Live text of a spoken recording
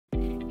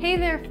Hey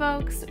there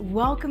folks,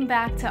 welcome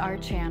back to our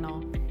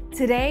channel.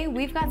 Today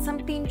we've got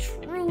something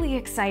truly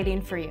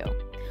exciting for you.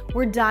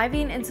 We're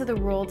diving into the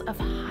world of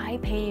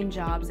high-paying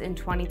jobs in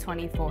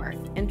 2024,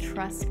 and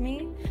trust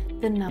me,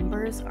 the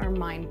numbers are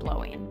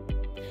mind-blowing.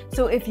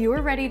 So if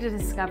you're ready to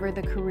discover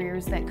the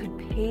careers that could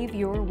pave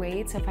your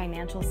way to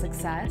financial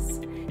success,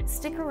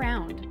 stick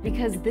around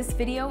because this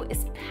video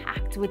is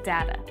packed with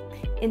data,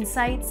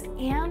 insights,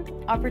 and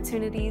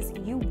opportunities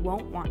you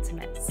won't want to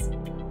miss.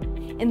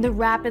 In the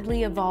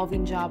rapidly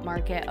evolving job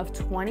market of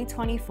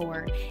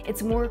 2024,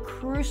 it's more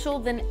crucial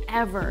than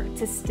ever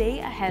to stay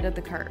ahead of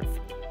the curve.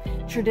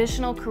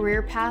 Traditional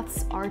career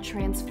paths are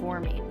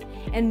transforming,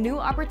 and new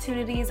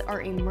opportunities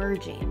are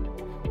emerging.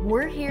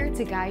 We're here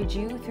to guide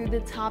you through the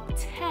top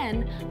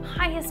 10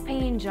 highest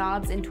paying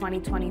jobs in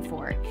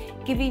 2024,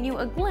 giving you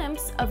a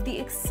glimpse of the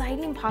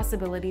exciting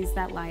possibilities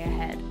that lie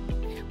ahead.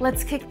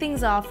 Let's kick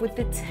things off with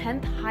the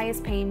 10th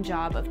highest paying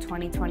job of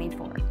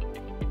 2024,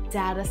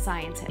 data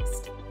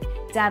scientist.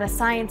 Data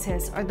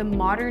scientists are the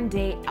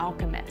modern-day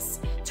alchemists,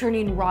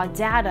 turning raw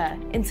data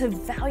into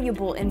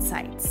valuable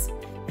insights.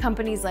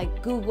 Companies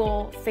like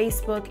Google,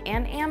 Facebook,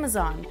 and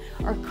Amazon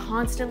are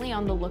constantly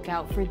on the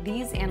lookout for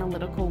these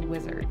analytical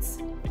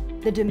wizards.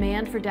 The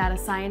demand for data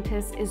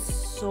scientists is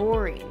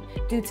soaring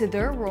due to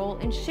their role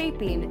in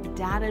shaping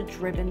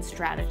data-driven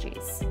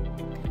strategies.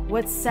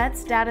 What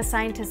sets data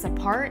scientists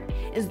apart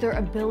is their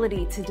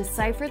ability to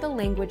decipher the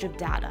language of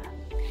data.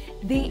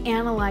 They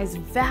analyze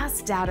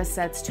vast data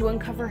sets to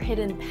uncover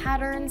hidden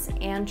patterns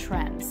and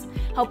trends,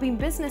 helping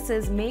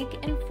businesses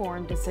make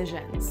informed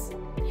decisions.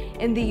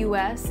 In the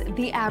US,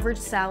 the average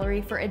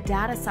salary for a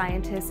data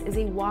scientist is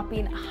a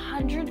whopping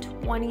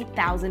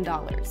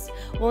 $120,000,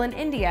 while in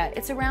India,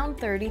 it's around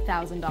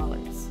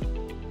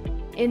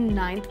 $30,000. In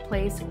 9th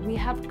place, we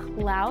have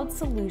cloud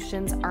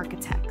solutions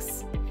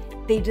architects.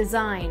 They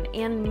design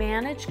and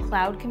manage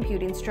cloud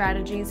computing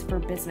strategies for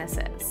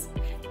businesses.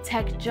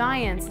 Tech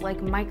giants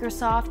like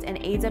Microsoft and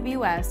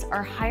AWS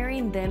are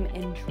hiring them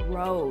in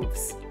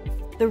droves.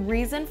 The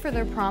reason for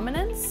their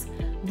prominence?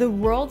 The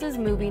world is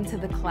moving to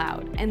the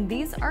cloud, and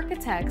these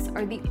architects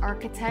are the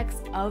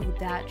architects of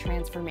that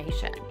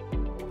transformation.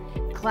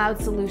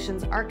 Cloud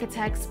solutions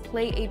architects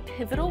play a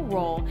pivotal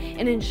role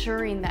in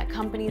ensuring that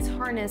companies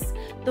harness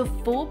the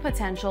full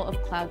potential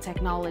of cloud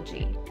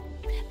technology.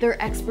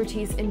 Their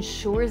expertise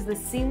ensures the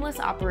seamless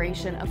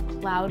operation of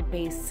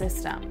cloud-based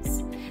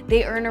systems.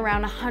 They earn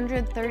around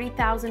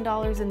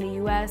 $130,000 in the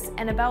US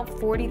and about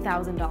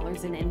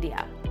 $40,000 in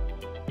India.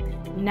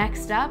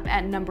 Next up,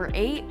 at number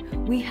 8,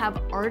 we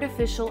have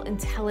artificial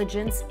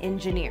intelligence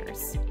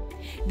engineers.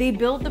 They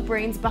build the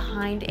brains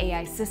behind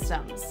AI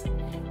systems.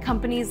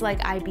 Companies like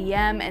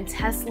IBM and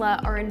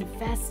Tesla are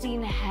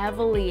investing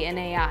heavily in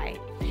AI,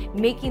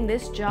 making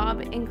this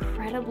job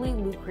incredibly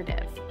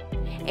lucrative.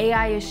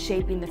 AI is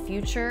shaping the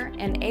future,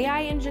 and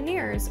AI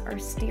engineers are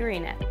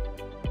steering it.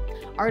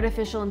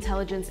 Artificial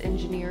intelligence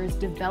engineers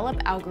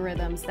develop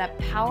algorithms that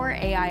power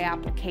AI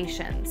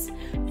applications,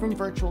 from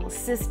virtual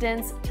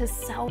assistants to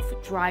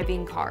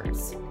self-driving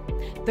cars.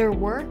 Their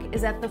work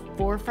is at the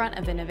forefront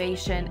of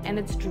innovation, and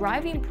it's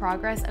driving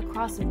progress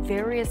across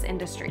various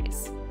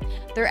industries.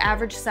 Their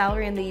average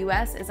salary in the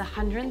US is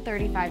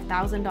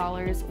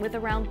 $135,000, with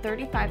around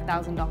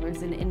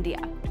 $35,000 in India.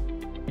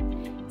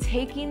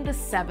 Taking the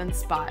 7th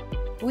spot,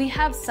 we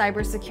have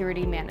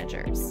cybersecurity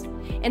managers.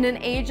 In an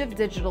age of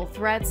digital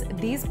threats,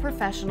 these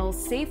professionals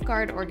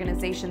safeguard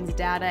organizations'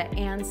 data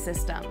and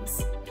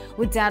systems.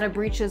 With data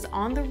breaches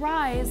on the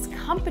rise,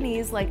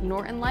 companies like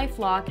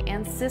NortonLifeLock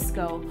and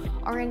Cisco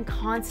are in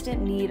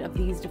constant need of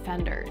these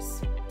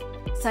defenders.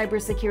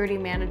 Cybersecurity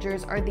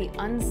managers are the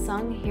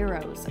unsung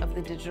heroes of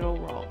the digital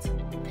world.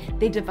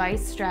 They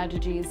devise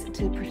strategies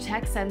to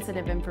protect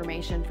sensitive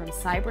information from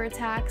cyber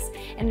attacks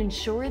and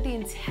ensure the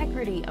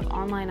integrity of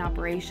online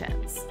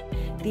operations.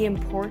 The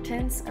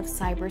importance of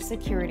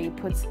cybersecurity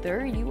puts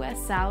their US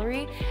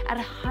salary at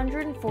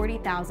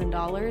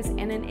 $140,000,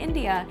 and in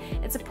India,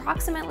 it's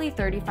approximately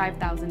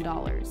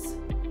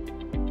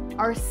 $35,000.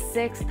 Our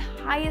 6th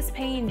highest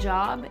paying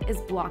job is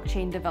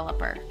blockchain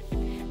developer.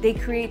 They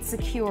create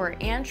secure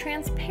and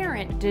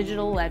transparent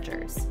digital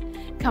ledgers.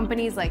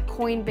 Companies like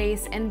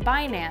Coinbase and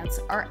Binance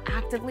are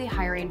actively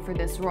hiring for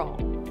this role.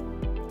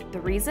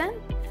 The reason?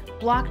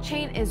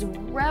 Blockchain is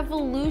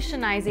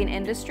revolutionizing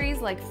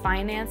industries like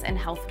finance and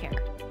healthcare.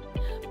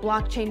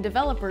 Blockchain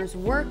developers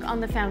work on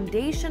the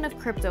foundation of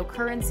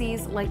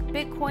cryptocurrencies like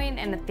Bitcoin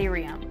and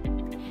Ethereum.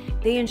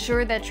 They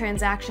ensure that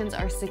transactions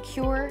are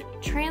secure,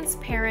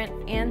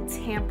 transparent, and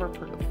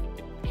tamper-proof.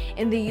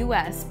 In the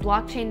US,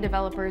 blockchain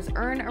developers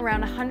earn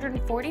around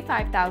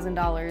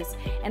 $145,000,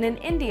 and in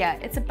India,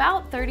 it's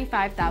about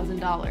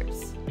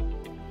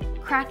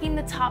 $35,000. Cracking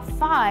the top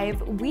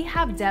 5, we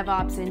have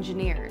DevOps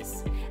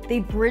engineers. They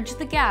bridge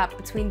the gap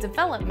between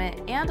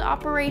development and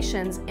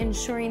operations,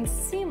 ensuring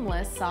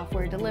seamless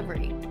software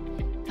delivery.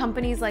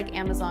 Companies like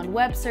Amazon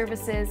Web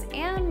Services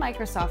and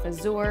Microsoft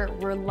Azure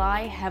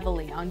rely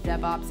heavily on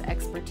DevOps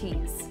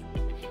expertise.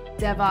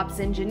 DevOps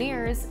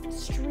engineers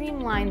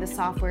streamline the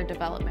software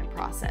development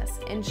process,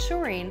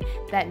 ensuring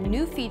that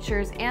new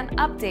features and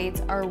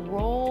updates are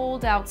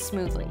rolled out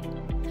smoothly.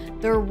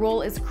 Their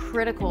role is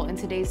critical in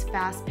today's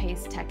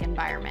fast-paced tech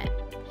environment.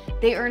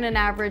 They earn an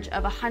average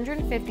of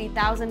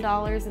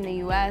 $150,000 in the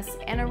US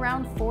and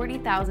around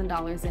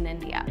 $40,000 in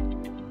India.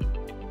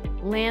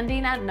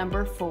 Landing at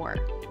number 4,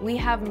 we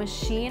have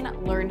machine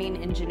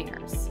learning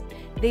engineers.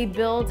 They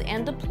build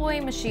and deploy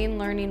machine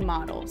learning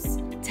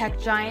models. Tech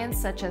giants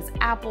such as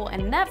Apple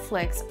and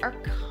Netflix are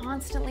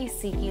constantly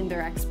seeking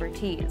their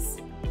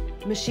expertise.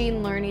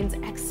 Machine learning's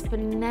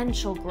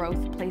exponential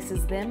growth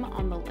places them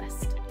on the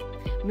list.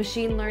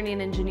 Machine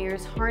learning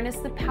engineers harness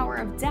the power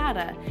of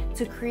data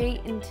to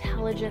create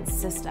intelligent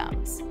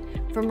systems.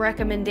 From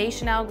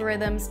recommendation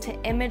algorithms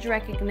to image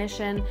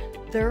recognition,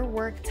 their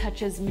work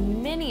touches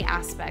many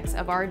aspects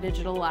of our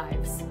digital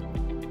lives.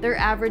 Their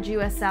average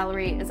US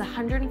salary is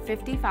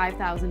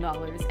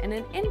 $155,000, and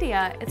in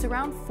India, it's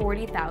around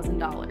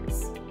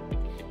 $40,000.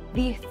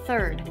 The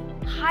third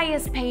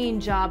highest paying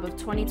job of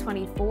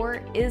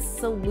 2024 is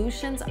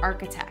solutions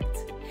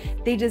architect.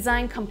 They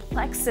design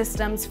complex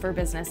systems for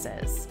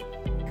businesses.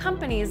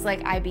 Companies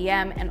like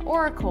IBM and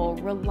Oracle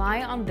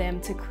rely on them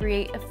to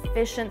create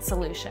efficient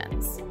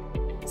solutions.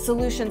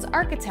 Solutions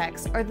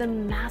architects are the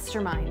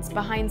masterminds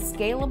behind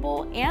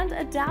scalable and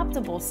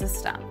adaptable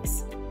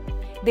systems.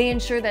 They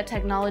ensure that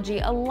technology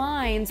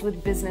aligns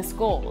with business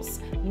goals,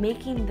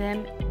 making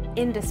them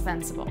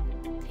indispensable.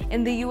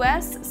 In the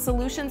US,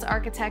 solutions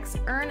architects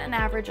earn an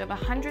average of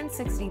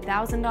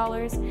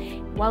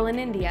 $160,000, while in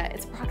India,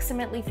 it's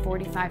approximately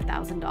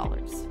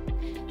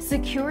 $45,000.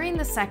 Securing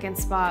the second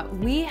spot,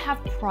 we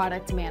have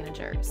product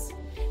managers.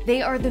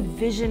 They are the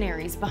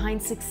visionaries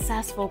behind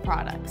successful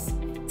products.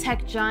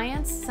 Tech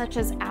giants such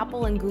as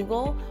Apple and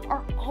Google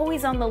are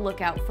always on the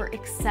lookout for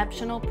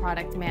exceptional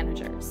product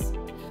managers.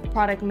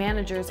 Product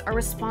managers are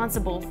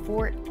responsible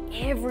for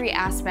every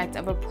aspect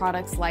of a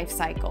product's life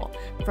cycle,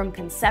 from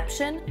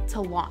conception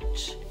to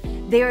launch.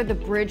 They are the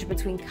bridge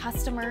between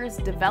customers,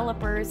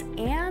 developers,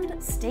 and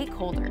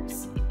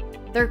stakeholders.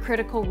 Their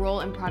critical role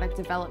in product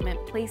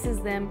development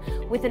places them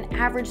with an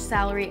average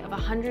salary of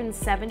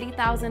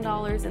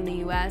 $170,000 in the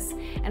US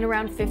and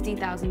around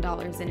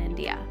 $50,000 in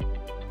India.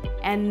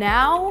 And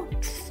now,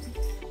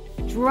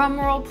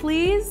 drumroll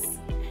please,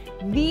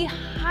 the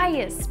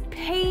highest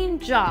paying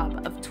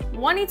job of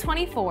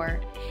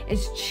 2024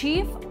 is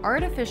Chief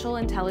Artificial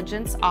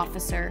Intelligence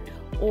Officer,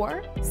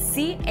 or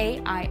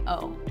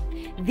CAIO.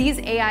 These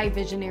AI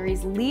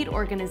visionaries lead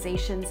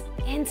organizations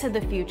into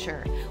the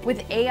future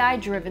with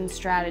AI-driven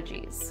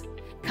strategies.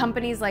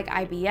 Companies like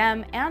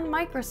IBM and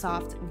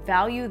Microsoft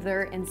value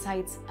their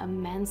insights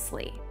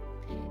immensely.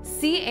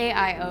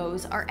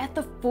 CAIOs are at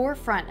the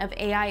forefront of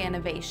AI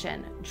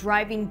innovation,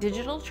 driving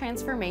digital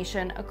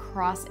transformation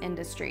across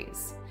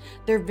industries.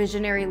 Their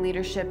visionary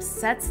leadership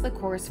sets the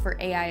course for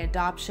AI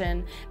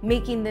adoption,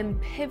 making them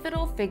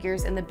pivotal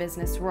figures in the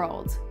business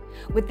world.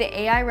 With the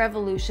AI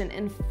revolution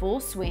in full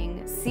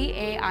swing,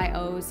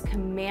 CAIOs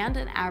command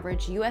an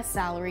average US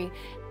salary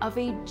of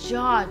a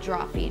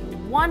jaw-dropping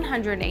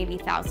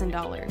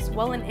 $180,000,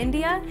 while in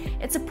India,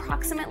 it's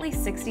approximately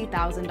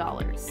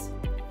 $60,000.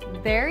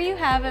 There you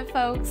have it,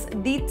 folks,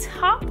 the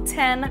top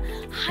 10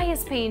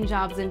 highest paying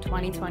jobs in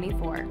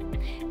 2024.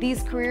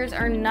 These careers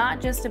are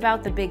not just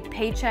about the big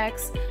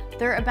paychecks,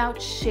 they're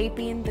about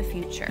shaping the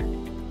future.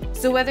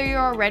 So whether you're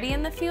already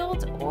in the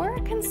field or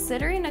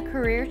considering a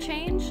career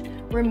change,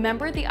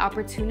 remember the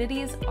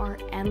opportunities are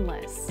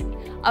endless.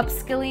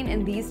 Upskilling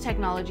in these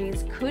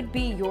technologies could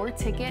be your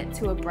ticket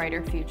to a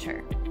brighter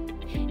future.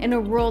 In a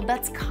world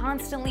that's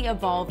constantly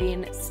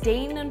evolving,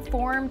 staying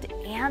informed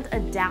and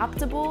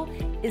adaptable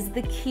is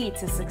the key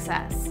to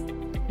success.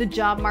 The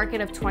job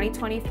market of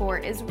 2024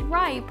 is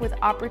ripe with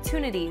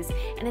opportunities,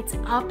 and it's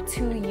up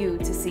to you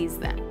to seize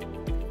them.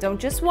 Don't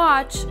just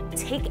watch,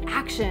 take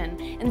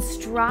action, and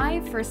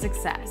strive for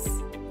success.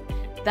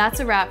 That's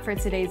a wrap for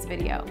today's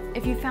video.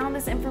 If you found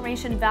this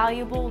information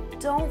valuable,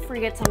 don't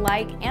forget to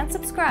like and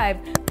subscribe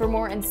for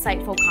more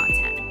insightful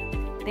content.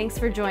 Thanks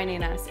for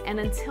joining us, and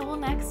until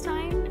next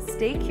time,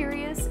 stay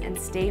curious and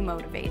stay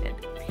motivated.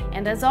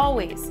 And as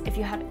always, if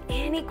you have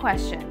any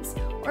questions,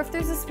 or if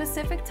there's a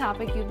specific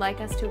topic you'd like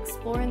us to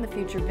explore in the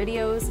future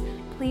videos,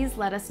 please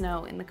let us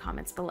know in the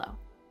comments below.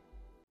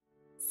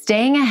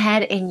 Staying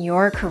ahead in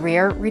your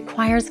career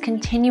requires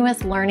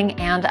continuous learning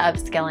and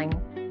upskilling.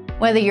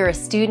 Whether you're a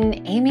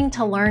student aiming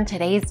to learn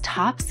today's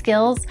top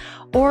skills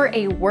or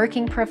a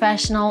working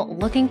professional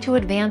looking to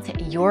advance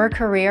your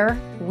career,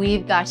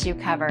 we've got you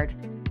covered.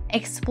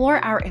 Explore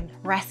our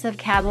impressive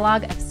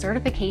catalog of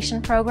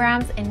certification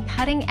programs in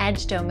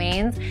cutting-edge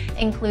domains,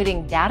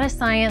 including data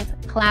science,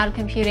 cloud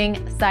computing,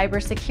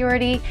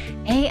 cybersecurity,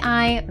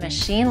 AI,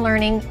 machine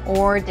learning,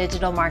 or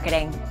digital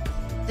marketing.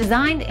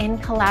 Designed in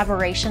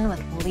collaboration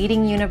with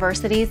leading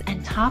universities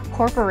and top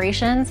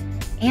corporations,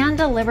 and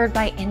delivered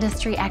by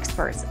industry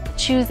experts,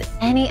 choose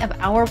any of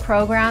our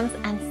programs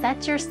and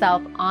set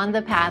yourself on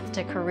the path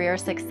to career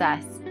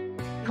success.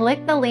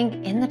 Click the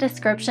link in the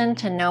description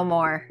to know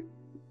more.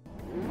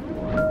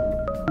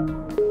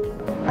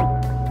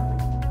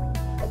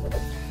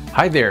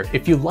 Hi there,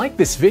 if you like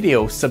this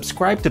video,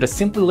 subscribe to the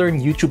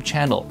Simplilearn YouTube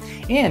channel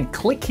and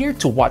click here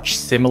to watch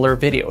similar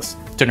videos.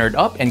 To nerd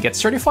up and get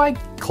certified,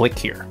 click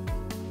here.